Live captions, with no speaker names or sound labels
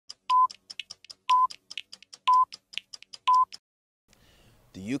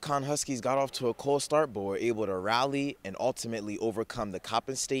The UConn Huskies got off to a cold start, but were able to rally and ultimately overcome the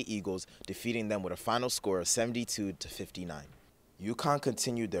Coppin State Eagles, defeating them with a final score of 72-59. UConn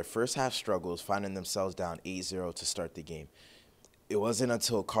continued their first half struggles, finding themselves down 8-0 to start the game. It wasn't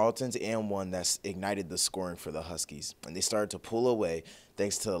until Carlton's and one that ignited the scoring for the Huskies, and they started to pull away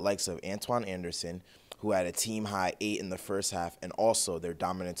thanks to the likes of Antoine Anderson, who had a team-high 8 in the first half, and also their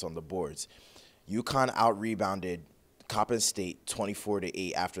dominance on the boards. UConn out-rebounded Coppin State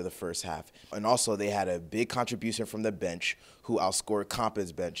 24-8 after the first half. And also they had a big contribution from the bench, who outscored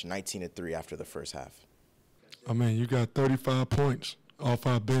Coppin's bench 19-3 after the first half. I mean, you got 35 points off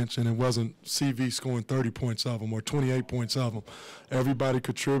our bench, and it wasn't CV scoring 30 points of them or 28 points of them. Everybody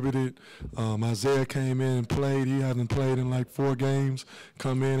contributed. Isaiah came in and played. He hasn't played in like 4 games.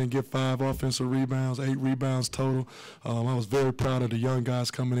 Come in and get 5 offensive rebounds, 8 rebounds total. I was very proud of the young guys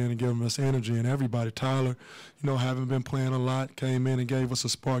coming in and giving us energy, and everybody. Tyler, haven't been playing a lot, came in and gave us a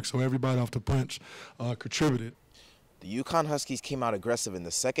spark, so everybody off the bench contributed. The UConn Huskies came out aggressive in the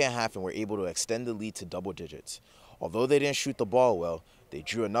second half and were able to extend the lead to double digits. Although they didn't shoot the ball well, they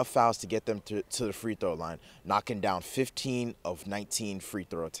drew enough fouls to get them to the free throw line, knocking down 15 of 19 free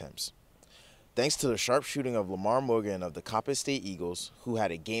throw attempts. Thanks to the sharp shooting of Lamar Morgan of the Coppin State Eagles, who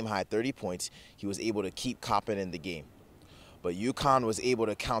had a game-high 30 points, he was able to keep Coppin in the game. But UConn was able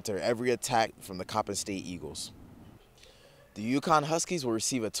to counter every attack from the Coppin State Eagles. The UConn Huskies will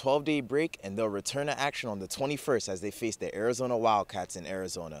receive a 12-day break, and they'll return to action on the 21st as they face the Arizona Wildcats in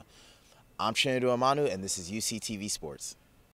Arizona. I'm Chinedu Amonu, and this is UCTV Sports.